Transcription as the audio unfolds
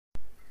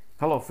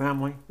Hello,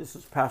 family. This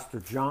is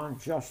Pastor John,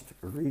 just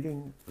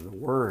reading the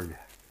Word.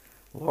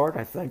 Lord,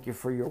 I thank you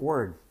for your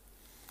Word.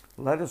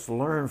 Let us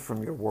learn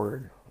from your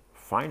Word.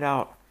 Find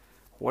out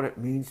what it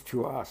means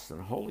to us.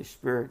 And Holy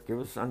Spirit, give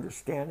us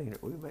understanding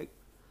that we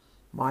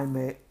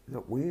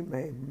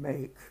may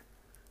make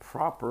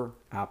proper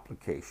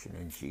application.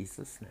 In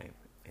Jesus' name,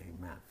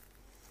 amen.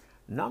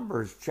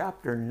 Numbers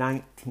chapter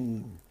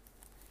 19.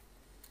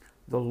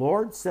 The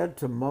Lord said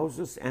to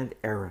Moses and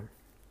Aaron,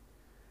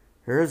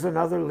 "Here is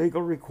another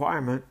legal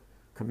requirement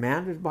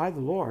commanded by the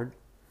Lord.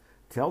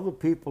 Tell the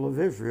people of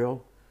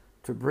Israel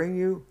to bring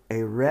you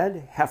a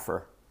red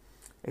heifer,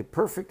 a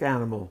perfect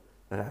animal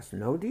that has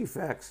no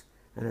defects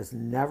and has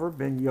never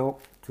been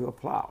yoked to a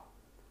plow.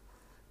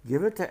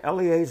 Give it to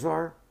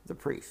Eleazar the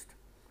priest,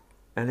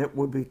 and it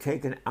will be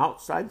taken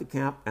outside the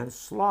camp and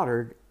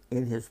slaughtered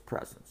in his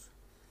presence.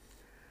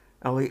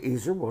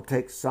 Eleazar will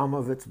take some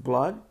of its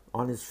blood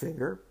on his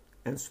finger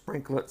and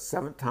sprinkle it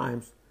 7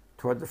 times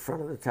toward the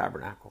front of the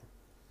tabernacle.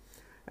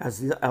 As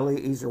the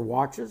Eleazar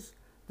watches,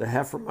 the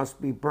heifer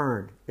must be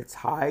burned, its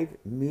hide,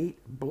 meat,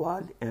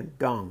 blood, and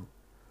dung.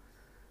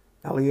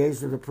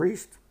 Eleazar the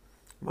priest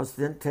must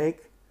then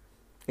take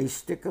a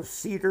stick of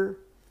cedar,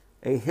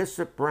 a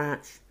hyssop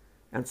branch,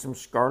 and some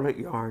scarlet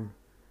yarn,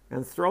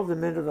 and throw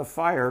them into the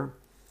fire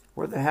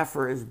where the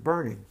heifer is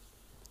burning.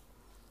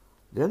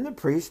 Then the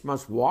priest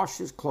must wash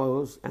his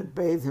clothes and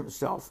bathe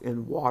himself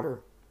in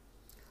water.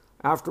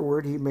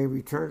 Afterward, he may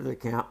return to the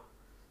camp,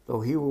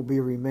 though he will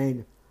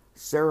remain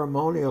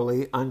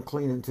ceremonially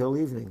unclean until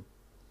evening.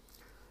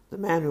 The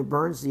man who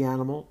burns the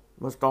animal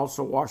must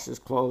also wash his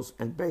clothes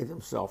and bathe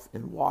himself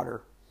in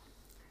water.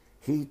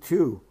 He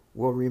too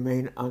will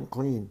remain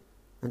unclean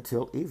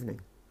until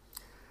evening.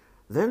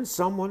 Then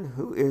someone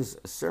who is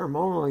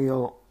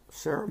ceremonially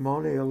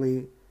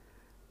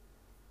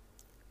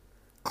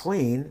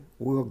clean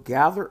will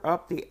gather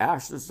up the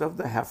ashes of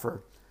the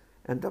heifer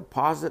and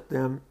deposit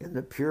them in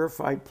the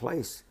purified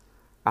place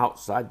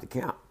outside the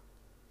camp.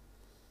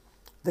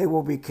 They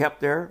will be kept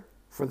there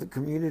for the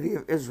community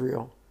of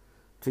Israel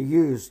to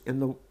use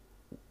in the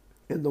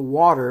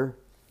water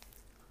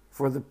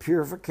for the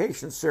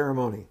purification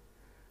ceremony.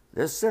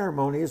 This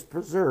ceremony is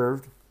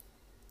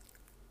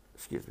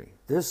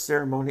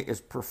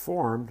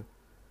performed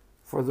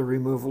for the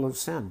removal of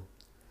sin.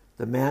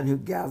 The man who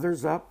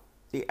gathers up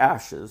the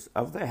ashes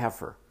of the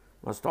heifer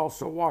must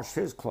also wash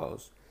his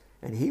clothes,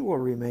 and he will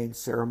remain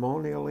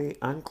ceremonially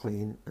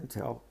unclean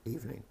until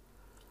evening.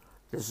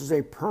 This is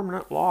a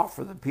permanent law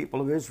for the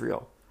people of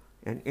Israel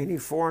and any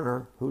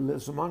foreigner who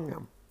lives among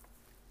them.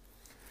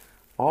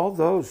 All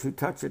those who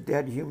touch a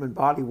dead human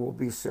body will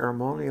be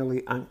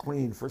ceremonially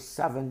unclean for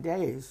 7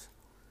 days.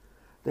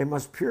 They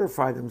must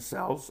purify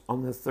themselves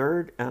on the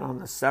 3rd and on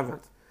the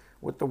 7th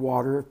with the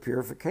water of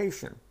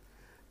purification.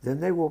 Then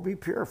they will be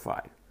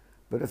purified.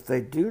 But if they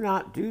do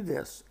not do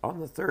this on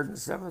the 3rd and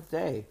 7th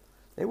day,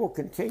 they will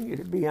continue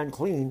to be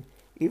unclean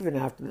even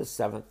after the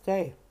 7th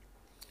day.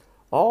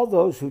 All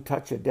those who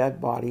touch a dead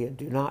body and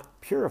do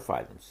not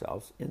purify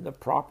themselves in the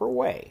proper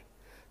way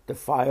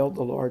defile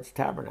the Lord's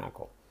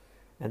tabernacle,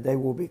 and they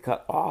will be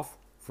cut off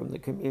from the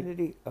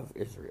community of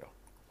Israel.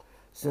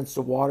 Since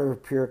the water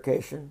of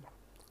purification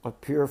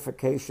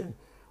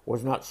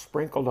was not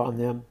sprinkled on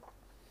them,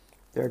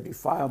 their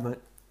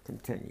defilement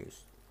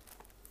continues.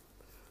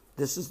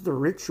 This is the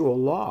ritual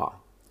law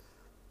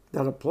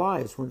that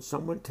applies when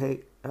someone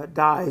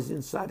dies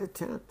inside a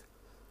tent.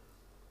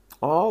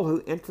 All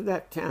who enter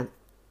that tent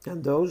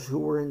and those who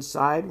were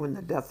inside when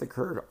the death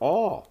occurred,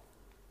 all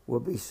will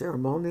be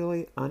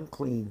ceremonially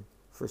unclean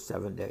for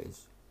 7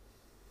 days.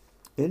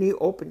 Any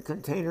open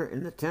container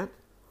in the tent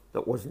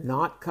that was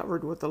not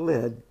covered with a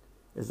lid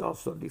is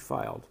also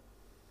defiled.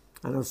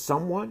 And if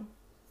someone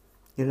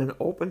in an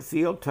open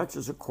field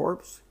touches a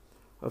corpse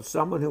of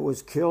someone who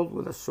was killed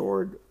with a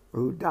sword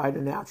or who died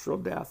a natural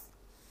death,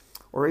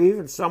 or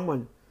even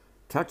someone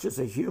touches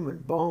a human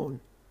bone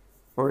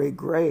or a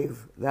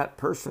grave, that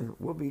person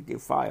will be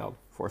defiled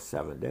for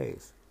 7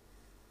 days.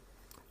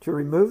 To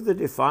remove the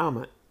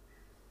defilement,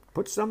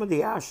 put some of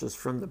the ashes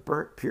from the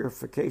burnt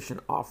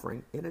purification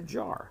offering in a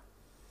jar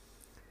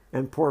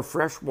and pour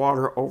fresh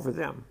water over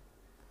them.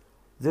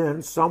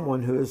 Then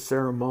someone who is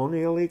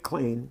ceremonially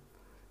clean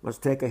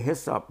must take a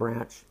hyssop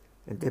branch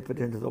and dip it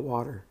into the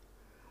water.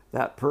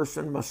 That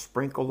person must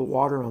sprinkle the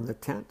water on the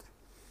tent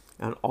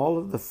and all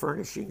of the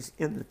furnishings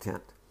in the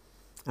tent,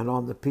 and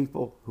on the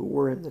people who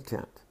were in the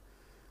tent.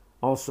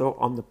 Also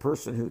on the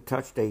person who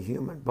touched a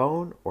human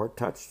bone or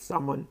touched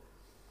someone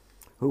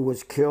who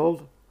was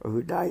killed or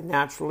who died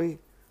naturally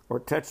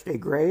or touched a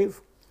grave.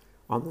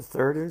 On the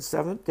 3rd and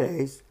 7th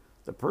days,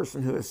 the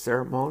person who is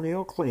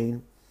ceremonial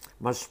clean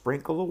must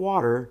sprinkle the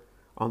water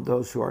on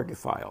those who are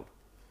defiled.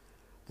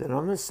 Then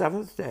on the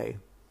 7th day,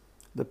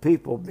 the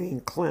people being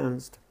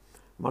cleansed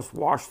must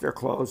wash their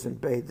clothes and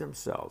bathe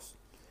themselves,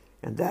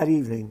 and that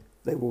evening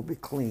they will be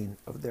clean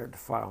of their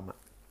defilement.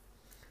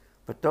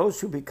 But those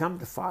who become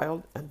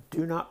defiled and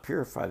do not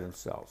purify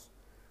themselves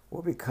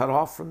will be cut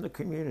off from the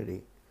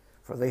community,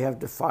 for they have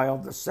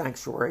defiled the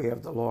sanctuary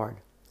of the Lord.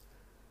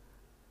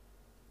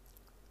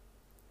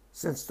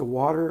 Since the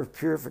water of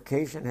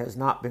purification has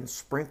not been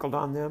sprinkled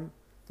on them,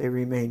 they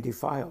remain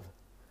defiled.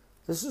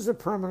 This is a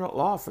permanent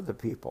law for the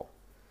people.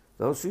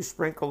 Those who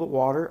sprinkle the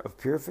water of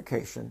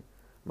purification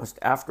must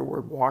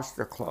afterward wash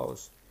their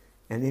clothes,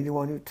 and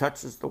anyone who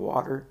touches the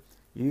water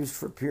used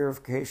for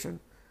purification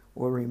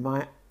will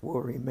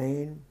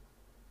remain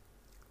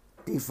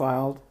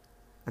defiled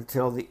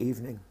until the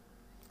evening.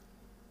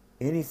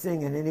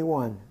 Anything and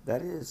anyone,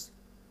 that is,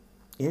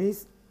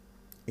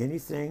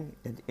 anything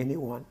and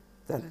anyone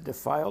that a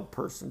defiled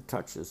person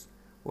touches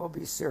will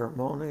be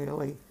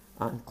ceremonially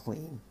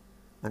unclean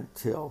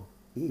until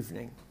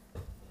evening.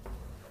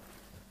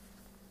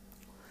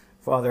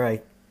 Father,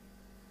 I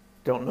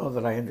don't know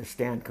that I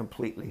understand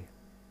completely,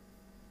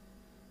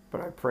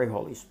 but I pray,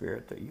 Holy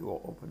Spirit, that you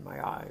will open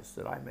my eyes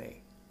that I may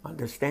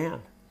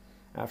understand.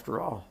 After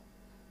all,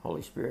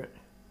 Holy Spirit,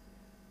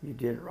 you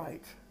did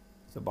write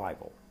the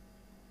Bible.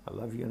 I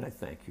love you and I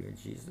thank you in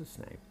Jesus'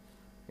 name.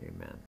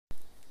 Amen.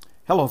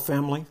 Hello,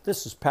 family.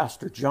 This is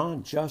Pastor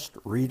John, just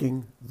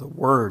reading the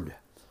Word.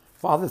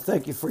 Father,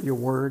 thank you for your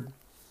Word.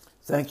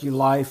 Thank you,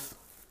 life.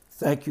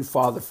 Thank you,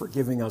 Father, for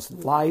giving us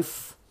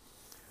life.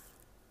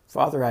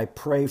 Father, I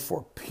pray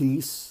for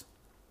peace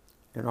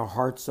in our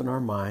hearts and our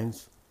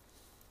minds.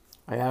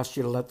 I ask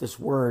you to let this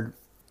Word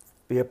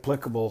be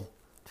applicable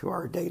to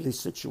our daily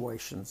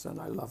situations, and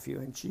I love you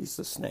in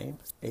Jesus' name.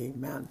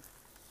 Amen.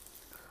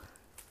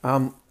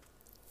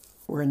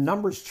 We're in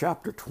Numbers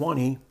chapter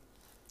 20,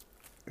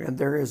 and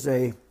there is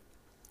a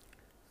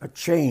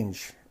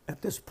change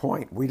at this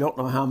point. We don't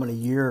know how many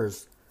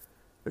years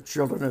the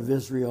children of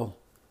Israel,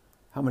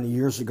 how many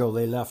years ago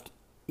they left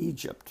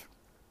Egypt.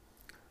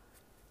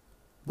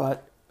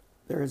 But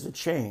there is a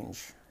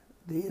change.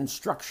 The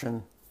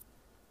instruction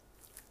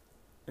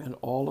and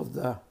all of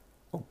the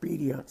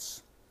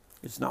obedience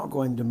is now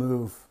going to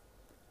move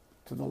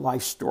to the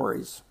life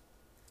stories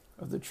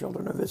of the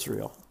children of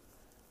Israel.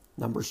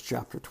 Numbers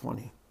chapter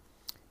 20.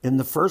 In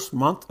the first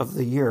month of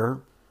the year,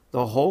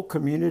 the whole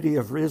community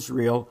of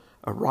Israel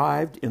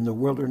arrived in the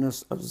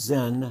wilderness of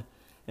Zin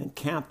and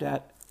camped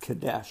at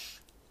Kadesh.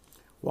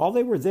 While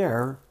they were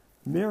there,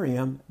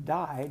 Miriam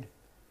died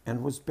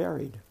and was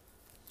buried.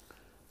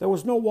 There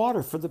was no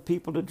water for the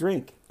people to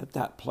drink at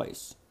that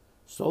place,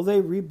 so they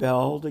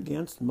rebelled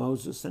against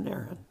Moses and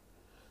Aaron.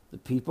 The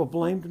people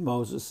blamed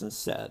Moses and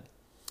said,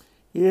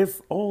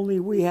 "If only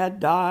we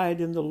had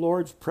died in the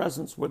Lord's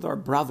presence with our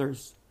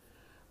brothers.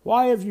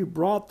 Why have you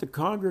brought the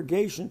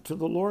congregation to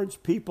the Lord's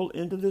people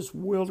into this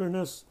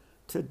wilderness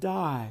to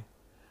die,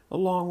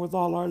 along with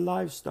all our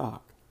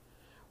livestock?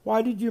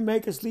 Why did you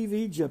make us leave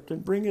Egypt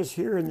and bring us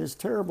here in this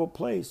terrible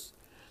place?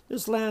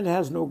 This land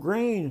has no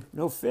grain,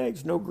 no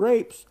figs, no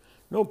grapes,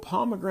 no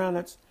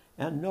pomegranates,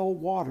 and no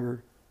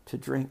water to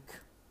drink."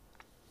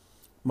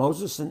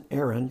 Moses and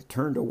Aaron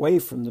turned away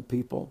from the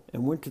people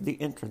and went to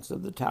the entrance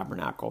of the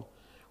tabernacle,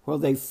 where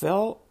they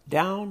fell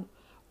down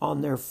on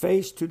their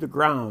face to the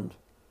ground.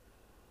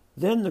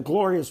 Then the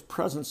glorious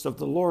presence of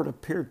the Lord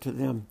appeared to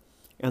them,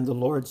 and the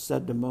Lord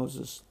said to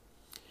Moses,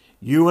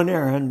 "You and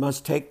Aaron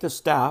must take the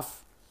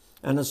staff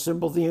and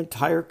assemble the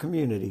entire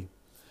community.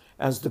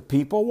 As the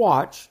people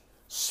watch,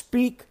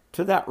 speak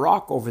to that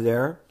rock over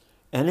there,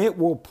 and it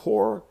will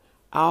pour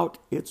out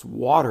its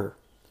water.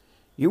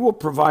 You will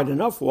provide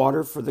enough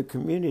water for the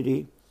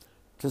community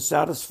to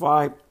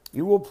satisfy,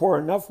 you will pour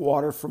enough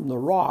water from the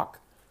rock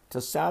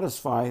to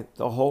satisfy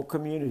the whole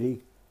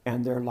community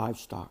and their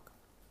livestock."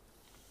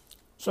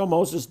 So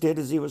Moses did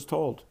as he was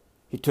told.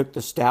 He took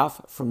the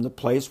staff from the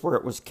place where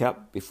it was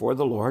kept before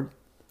the Lord.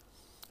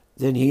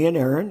 Then he and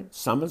Aaron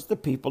summoned the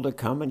people to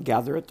come and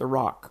gather at the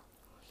rock.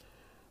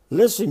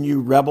 "Listen, you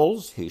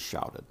rebels," he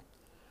shouted.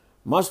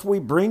 "Must we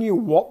bring you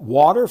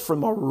water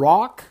from a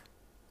rock?"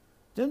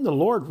 Then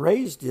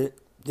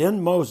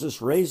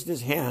Moses raised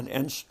his hand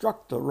and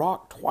struck the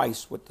rock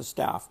twice with the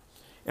staff,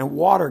 and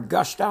water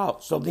gushed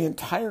out, so the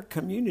entire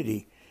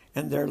community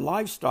and their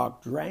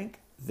livestock drank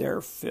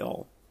their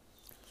fill.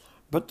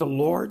 But the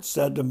Lord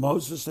said to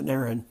Moses and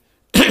Aaron,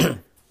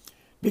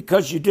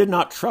 "Because you did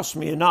not trust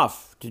me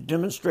enough to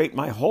demonstrate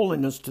my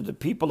holiness to the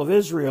people of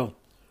Israel,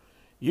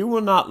 you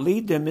will not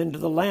lead them into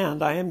the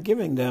land I am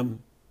giving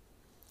them."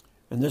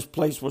 And this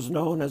place was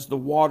known as the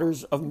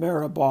waters of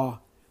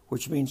Meribah,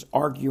 which means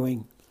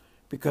arguing,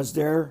 because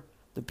there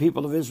the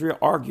people of Israel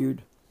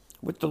argued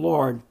with the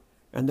Lord,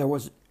 and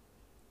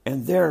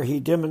there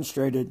he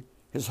demonstrated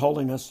his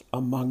holiness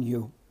among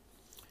you.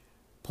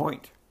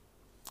 Point.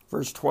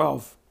 Verse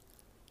 12.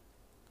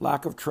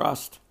 Lack of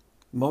trust.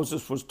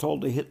 Moses was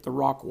told to hit the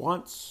rock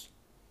once.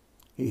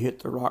 He hit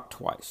the rock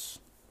twice.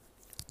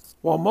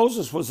 While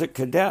Moses was at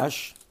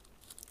Kadesh,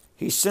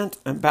 he sent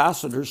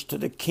ambassadors to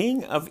the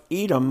king of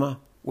Edom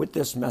with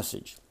this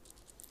message.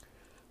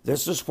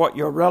 "This is what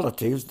your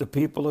relatives, the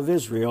people of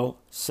Israel,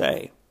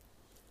 say.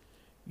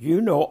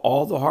 You know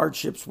all the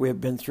hardships we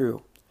have been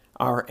through.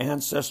 Our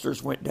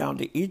ancestors went down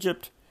to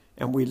Egypt,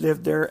 and we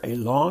lived there a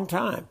long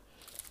time.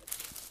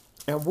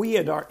 And we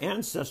and our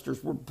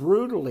ancestors were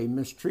brutally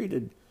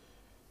mistreated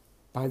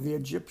by the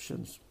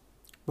Egyptians.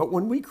 But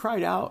when we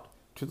cried out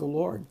to the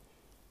Lord,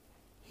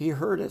 he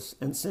heard us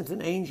and sent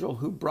an angel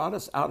who brought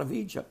us out of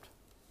Egypt.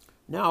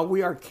 Now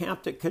we are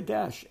camped at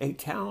Kadesh, a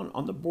town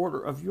on the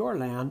border of your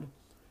land.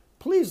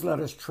 Please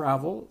let us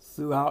travel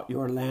throughout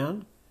your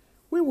land.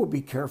 We will be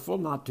careful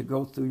not to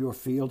go through your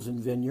fields and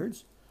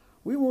vineyards.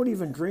 We won't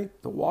even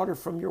drink the water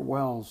from your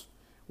wells.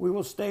 We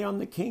will stay on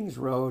the king's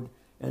road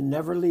and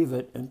never leave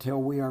it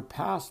until we are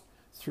passed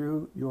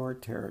through your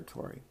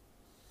territory.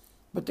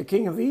 But the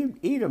king of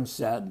Edom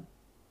said,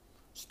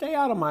 Stay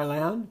out of my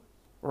land,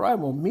 or I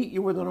will meet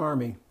you with an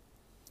army.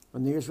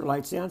 And the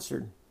Israelites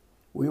answered,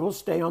 We will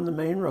stay on the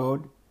main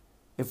road.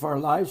 If our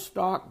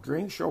livestock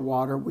drinks your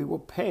water, we will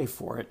pay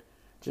for it.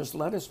 Just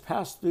let us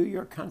pass through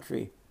your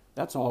country.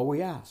 That's all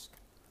we ask.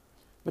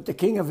 But the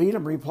king of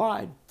Edom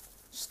replied,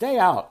 Stay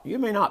out. You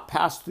may not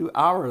pass through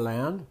our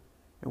land.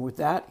 And with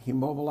that, he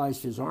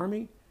mobilized his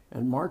army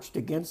and marched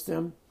against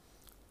them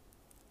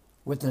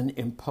with an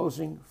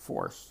imposing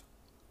force.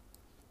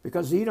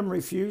 Because Edom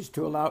refused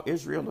to allow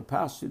Israel to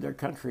pass through their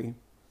country,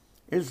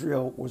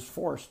 Israel was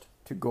forced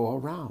to go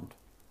around.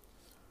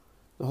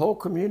 The whole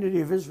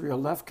community of Israel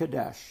left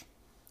Kadesh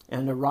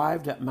and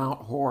arrived at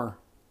Mount Hor.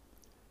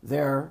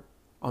 There,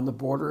 on the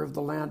border of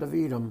the land of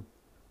Edom,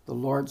 the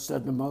Lord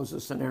said to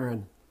Moses and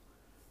Aaron,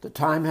 The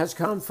time has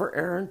come for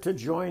Aaron to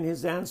join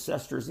his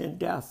ancestors in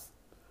death.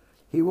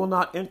 He will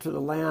not enter the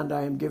land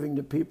I am giving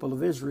the people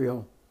of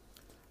Israel,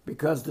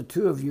 because the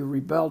two of you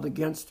rebelled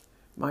against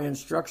my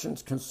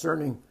instructions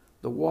concerning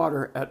the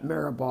water at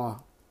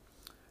Meribah.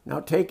 Now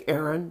take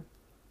Aaron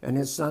and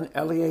his son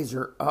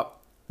Eleazar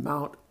up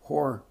Mount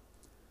Hor.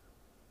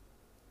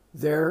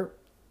 There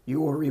you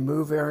will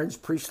remove Aaron's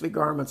priestly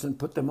garments and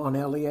put them on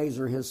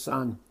Eleazar his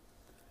son.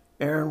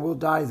 Aaron will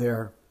die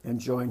there and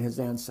join his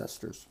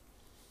ancestors.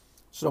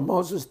 So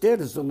Moses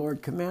did as the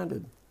Lord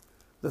commanded.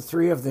 The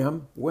three of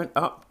them went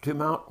up to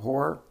Mount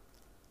Hor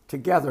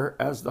together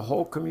as the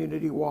whole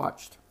community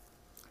watched.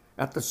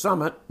 At the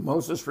summit,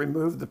 Moses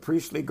removed the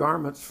priestly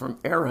garments from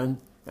Aaron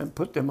and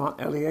put them on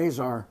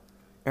Eleazar,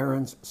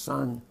 Aaron's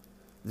son.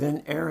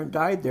 Then Aaron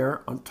died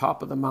there on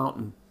top of the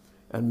mountain,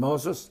 and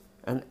Moses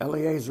and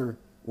Eleazar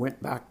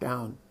went back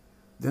down.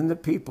 Then the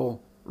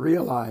people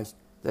realized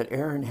that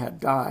Aaron had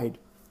died.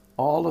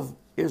 All of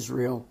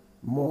Israel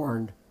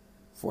mourned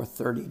for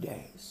 30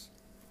 days.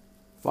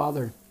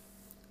 Father,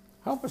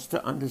 help us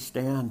to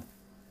understand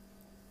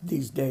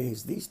these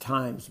days, these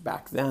times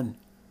back then,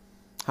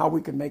 how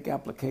we can make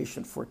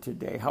application for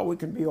today, how we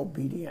can be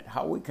obedient,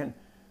 how we can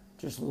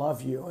just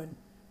love you and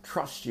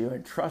trust you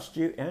and trust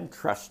you and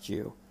trust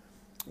you.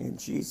 In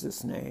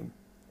Jesus' name,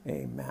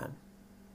 amen.